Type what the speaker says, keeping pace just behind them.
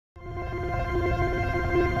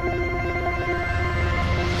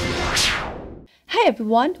Hi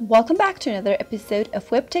everyone, welcome back to another episode of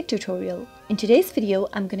Webtech Tutorial. In today's video,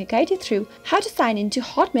 I'm going to guide you through how to sign into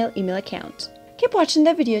Hotmail email account. Keep watching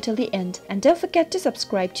the video till the end and don't forget to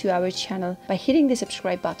subscribe to our channel by hitting the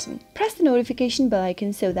subscribe button. Press the notification bell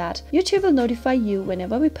icon so that YouTube will notify you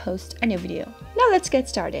whenever we post a new video. Now let's get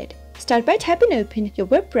started. Start by tapping open your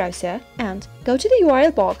web browser and go to the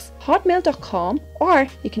URL box hotmail.com, or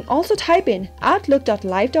you can also type in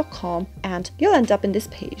outlook.live.com and you'll end up in this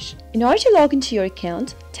page. In order to log into your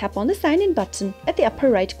account, tap on the sign in button at the upper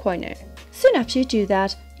right corner. Soon after you do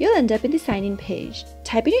that, you'll end up in the sign in page.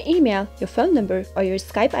 Type in your email, your phone number or your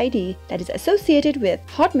Skype ID that is associated with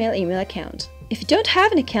Hotmail email account. If you don't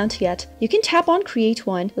have an account yet, you can tap on create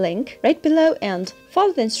one link right below and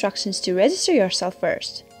follow the instructions to register yourself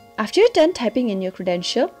first. After you're done typing in your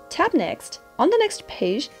credential, tap Next. On the next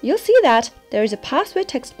page, you'll see that there is a password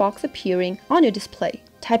text box appearing on your display.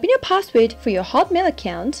 Type in your password for your Hotmail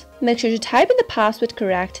account. Make sure to type in the password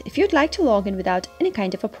correct if you'd like to log in without any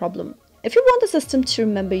kind of a problem. If you want the system to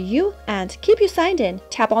remember you and keep you signed in,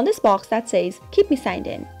 tap on this box that says Keep me signed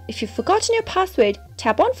in. If you've forgotten your password,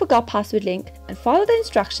 tap on Forgot Password link and follow the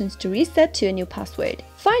instructions to reset to a new password.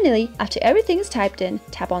 Finally, after everything is typed in,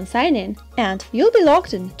 tap on Sign in and you'll be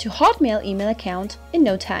logged in to Hotmail email account in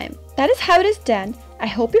no time. That is how it is done. I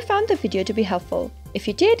hope you found the video to be helpful. If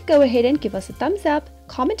you did, go ahead and give us a thumbs up.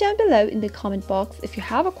 Comment down below in the comment box if you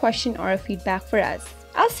have a question or a feedback for us.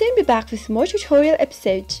 I'll soon be back with more tutorial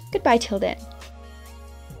episodes. Goodbye till then.